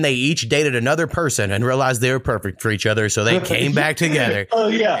not. And then they each dated another person and realized they were perfect for each other. So they came back together. Oh,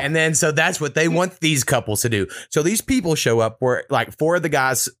 yeah. And then so that's what they want these couples to do. So these people show up where like four of the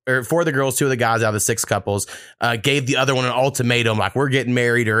girls, 2 of the guys out of the 6 couples gave the other one an ultimatum, like we're getting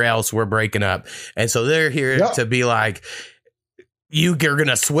married or else we're breaking up. And so they're here to be like, you're going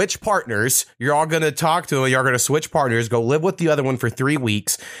to switch partners. You're all going to talk to them. You're going to switch partners, go live with the other one for 3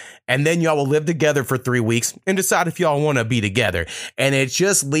 weeks. And then y'all will live together for 3 weeks and decide if y'all want to be together. And it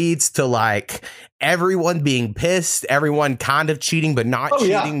just leads to like everyone being pissed, everyone kind of cheating, but not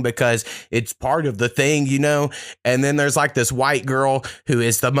cheating because it's part of the thing, you know? And then there's like this white girl who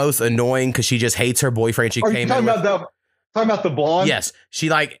is the most annoying because she just hates her boyfriend. She came in with. Talking about the blonde? Yes. She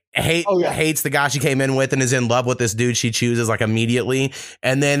like hates the guy she came in with and is in love with this dude she chooses like immediately.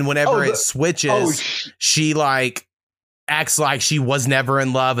 And then whenever it switches, she like acts like she was never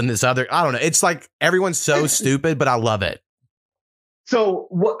in love and this other, I don't know. It's like everyone's so stupid, but I love it. So,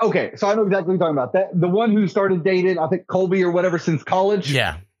 okay. So I know exactly what you're talking about. That the one who started dating, I think Colby or whatever since college.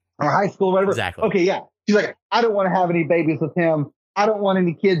 Yeah. Or high school, whatever. Exactly. Okay. Yeah. She's like, I don't want to have any babies with him. I don't want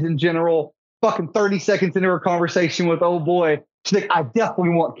any kids in general. Fucking 30 seconds into her conversation with old boy, she's like, I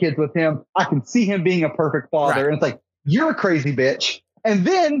definitely want kids with him. I can see him being a perfect father. Right. And it's like, you're a crazy bitch. And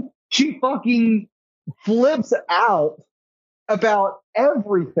then she fucking flips out about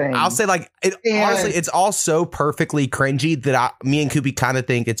everything. I'll say like, honestly, it's all so perfectly cringy that me and Koopy kind of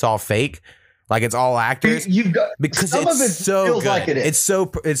think it's all fake. Like it's all actors because it's so good. Like it's so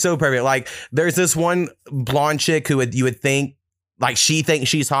perfect. Like there's this one blonde chick who you would think, like she thinks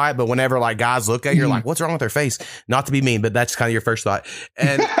she's hot, but whenever like guys look at you, you're like, what's wrong with her face? Not to be mean, but that's kind of your first thought.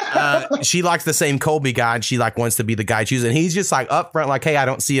 And she likes the same Colby guy, and she like wants to be the guy choosing. And he's just like upfront, like, hey, I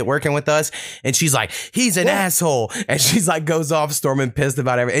don't see it working with us. And she's like, he's an asshole. And she's like goes off storming, pissed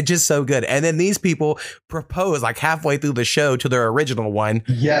about everything. It's just so good. And then these people propose like halfway through the show to their original one,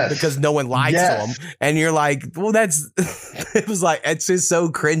 because no one likes them. And you're like, well, that's it was like it's just so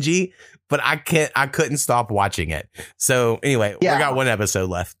cringy. But I couldn't stop watching it. So anyway, we got one episode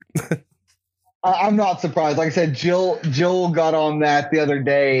left. I'm not surprised. Like I said, Jill got on that the other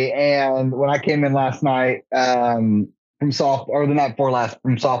day. And when I came in last night from softball, or the night before last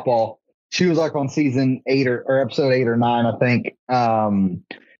from softball, she was like on season 8 or episode 8 or 9, I think. And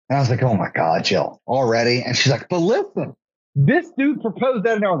I was like, oh my God, Jill, already? And she's like, but listen, this dude proposed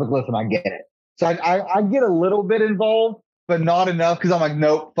that. And I was like, listen, I get it. So I get a little bit involved, but not enough, because I'm like,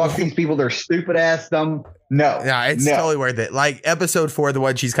 nope, fuck these people. They're stupid ass dumb. No. Yeah, it's totally worth it. Like episode 4, the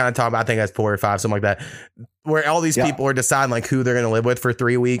one she's kind of talking about, I think that's 4 or 5, something like that, where all these people are deciding like who they're going to live with for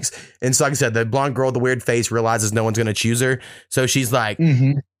 3 weeks. And so like I said, the blonde girl with the weird face realizes no one's going to choose her. So she's like,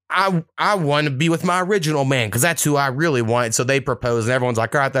 I want to be with my original man because that's who I really want. So they propose and everyone's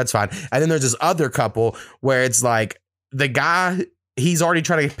like, all right, that's fine. And then there's this other couple where it's like the guy he's already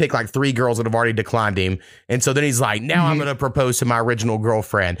trying to pick like 3 girls that have already declined him. And so then he's like, now I'm going to propose to my original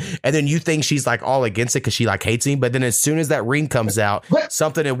girlfriend. And then you think she's like all against it because she like hates him. But then as soon as that ring comes out,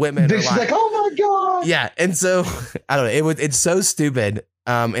 something in Whitman are she's like, oh my God. Yeah. And so I don't know. It's so stupid.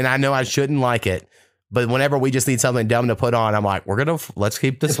 And I know I shouldn't like it. But whenever we just need something dumb to put on, I'm like, let's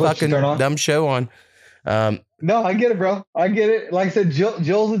keep this fucking dumb show on. No, I get it, bro. I get it. Like I said,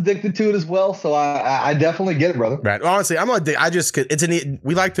 Joel's addicted to it as well, so I definitely get it, brother. Right. Honestly, I'm not.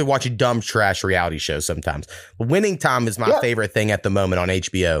 We like to watch dumb trash reality shows sometimes. Winning Time is my favorite thing at the moment on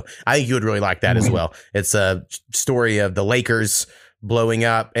HBO. I think you would really like that as well. It's a story of the Lakers blowing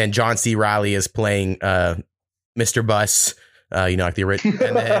up, and John C. Reilly is playing Mr. Bus. Like the original,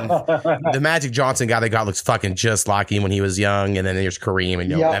 and then the Magic Johnson guy that looks fucking just like him when he was young, and then there's Kareem,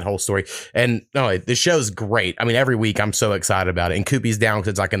 and that whole story. And no, the show's great. I mean, every week I'm so excited about it. And Koopy's down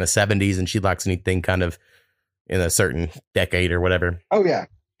because it's like in the 70s, and she likes anything kind of in a certain decade or whatever. Oh yeah,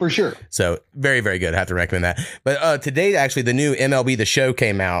 for sure. So very, very good. I have to recommend that. But today, actually, the new MLB The Show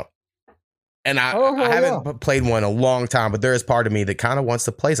came out. And I haven't played one in a long time, but there is part of me that kind of wants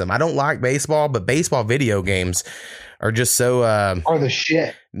to play some. I don't like baseball, but baseball video games are just so are the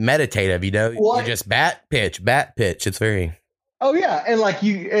shit meditative, you just bat pitch. It's very yeah, and like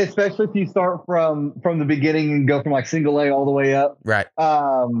you, especially if you start from the beginning and go from like single A all the way up, right?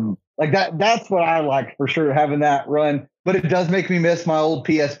 Like that's what I like for sure, having that run. But it does make me miss my old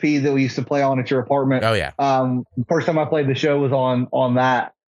PSP that we used to play on at your apartment. Oh yeah. First time I played the show was on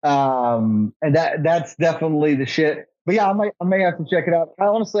that. And that's definitely the shit. But yeah, I may have to check it out. I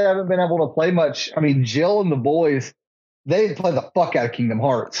honestly haven't been able to play much. I mean, Jill and the boys, they play the fuck out of Kingdom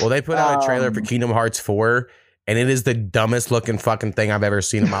Hearts. Well, they put out a trailer for Kingdom Hearts 4, and it is the dumbest looking fucking thing I've ever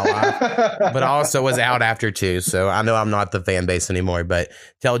seen in my life. But also was out after 2, so I know I'm not the fan base anymore. But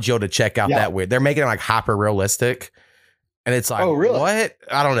tell Jill to check out that weird. They're making it like hyper realistic, and it's like, what?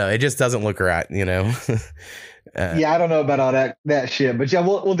 I don't know. It just doesn't look right, I don't know about all that shit, but yeah,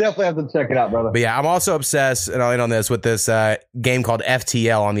 we'll definitely have to check it out, brother. But yeah, I'm also obsessed, and I'll end on this, with this game called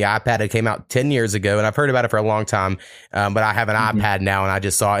FTL on the iPad. It came out 10 years ago, and I've heard about it for a long time, but I have an iPad now, and I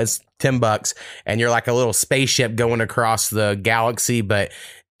just saw it's $10, and you're like a little spaceship going across the galaxy, but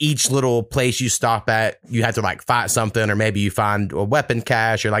each little place you stop at, you have to like fight something, or maybe you find a weapon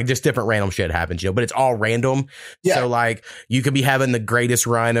cache, or like just different random shit happens, but it's all random. Yeah. So like you could be having the greatest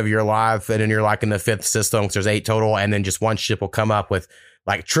run of your life, and then you're like in the 5th system, because there's 8 total, and then just one ship will come up with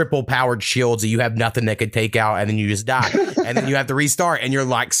like triple powered shields that you have nothing that could take out, and then you just die. And then you have to restart, and you're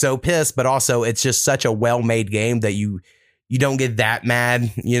like so pissed, but also it's just such a well-made game that you don't get that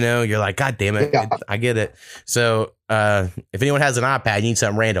mad, you're like, God damn it. Yeah. I get it. So, if anyone has an iPad, you need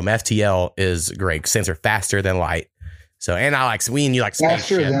something random. FTL is great. Since they're faster than light. So, and I like, you like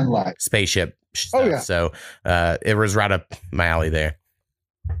spaceship stuff. Oh, yeah. So, it was right up my alley there.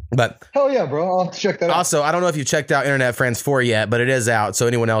 But hell yeah, bro. I'll check that out. Also, I don't know if you checked out Internet Friends 4 yet, but it is out. So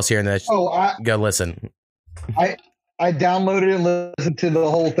anyone else here in the go listen. I downloaded and listened to the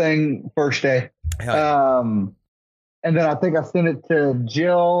whole thing first day. Yeah. And then I think I sent it to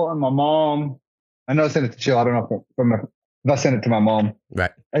Jill and my mom. I know I sent it to Jill. I don't know if I sent it to my mom.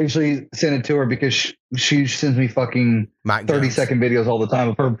 Right. I usually send it to her because she sends me fucking 30-second videos all the time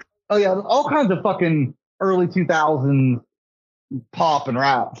of her. Oh yeah, all kinds of fucking early 2000s pop and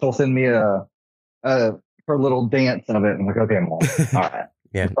rap. She'll send me her little dance of it. I'm like, okay, mom. All right.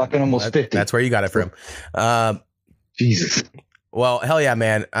 Yeah. I'm fucking almost 50. That's where you got it from. Jesus. Well, hell yeah,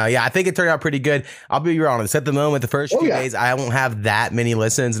 man. I think it turned out pretty good. I'll be honest. At the moment, the first few days, I won't have that many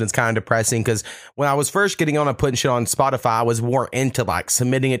listens, and it's kind of depressing because when I was first getting on and putting shit on Spotify, I was more into like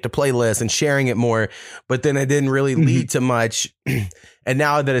submitting it to playlists and sharing it more, but then it didn't really lead to much. And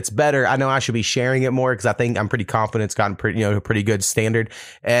now that it's better, I know I should be sharing it more because I think I'm pretty confident it's gotten pretty, a pretty good standard.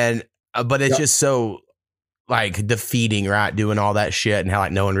 And but it's just so like defeating, right? Doing all that shit and how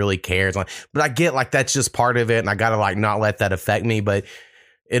like no one really cares. Like, but I get like that's just part of it, and I gotta like not let that affect me. But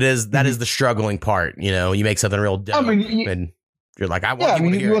it is that is the struggling part. You make something real dumb, and you're like, I want. Yeah,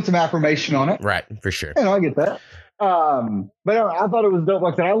 you want some affirmation on it, right? For sure. I get that. But I thought it was dope.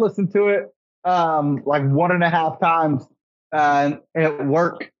 Like I said, I listened to it like 1.5 times at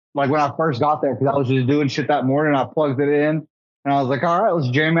work. Like when I first got there, because I was just doing shit that morning. I plugged it in, and I was like, all right, let's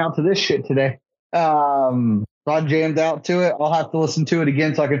jam out to this shit today. So I jammed out to it. I'll have to listen to it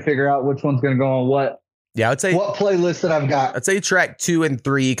again so I can figure out which one's going to go on what. Yeah, I would say what playlist that I've got. I'd say track 2 and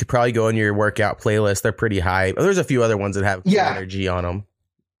 3 could probably go on your workout playlist. They're pretty high. There's a few other ones that have energy on them.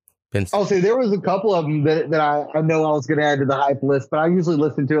 I'll say there was a couple of them that I know I was going to add to the hype list, but I usually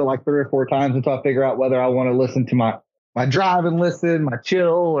listen to it like 3 or 4 times until I figure out whether I want to listen to my drive and listen, my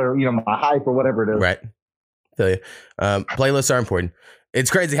chill, or my hype or whatever it is. Right. Feel you. Playlists are important. It's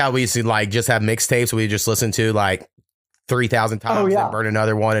crazy how we used to like just have mixtapes we just listen to like 3,000 times and burn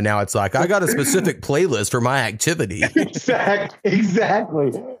another one, and now it's like I got a specific playlist for my activity.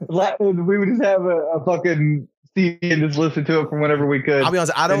 Exactly. We would just have a fucking CD and just listen to it from whenever we could. I'll be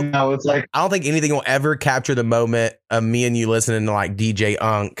honest, I don't think anything will ever capture the moment of me and you listening to like DJ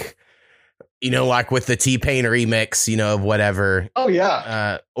Unk, like with the T-Pain remix, of whatever. Oh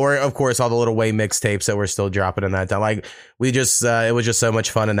yeah. Or of course all the little Way mixtapes that we're still dropping in that time. Like we just, it was just so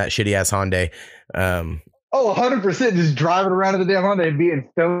much fun in that shitty ass Hyundai. 100%. Just driving around in the damn Hyundai and being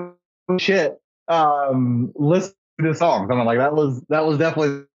so shit. Listening to songs. I mean, like that was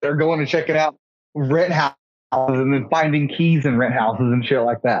definitely, they're going and checking out rent houses and then finding keys in rent houses and shit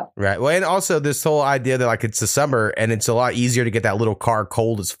like that. Right. Well, and also this whole idea that like it's the summer and it's a lot easier to get that little car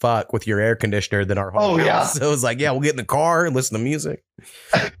cold as fuck with your air conditioner than our whole house. Yeah. So it's like, yeah, we'll get in the car and listen to music.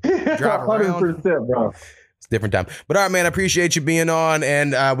 Drive around. 100%, bro. It's a different time. But all right, man, I appreciate you being on.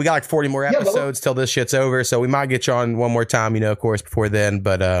 And we got like 40 more episodes till this shit's over. So we might get you on one more time, of course, before then.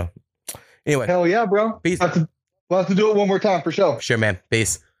 But anyway. Hell yeah, bro. Peace. We'll have to do it one more time for sure. Sure, man.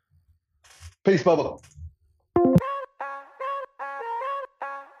 Peace. Peace, Bubba.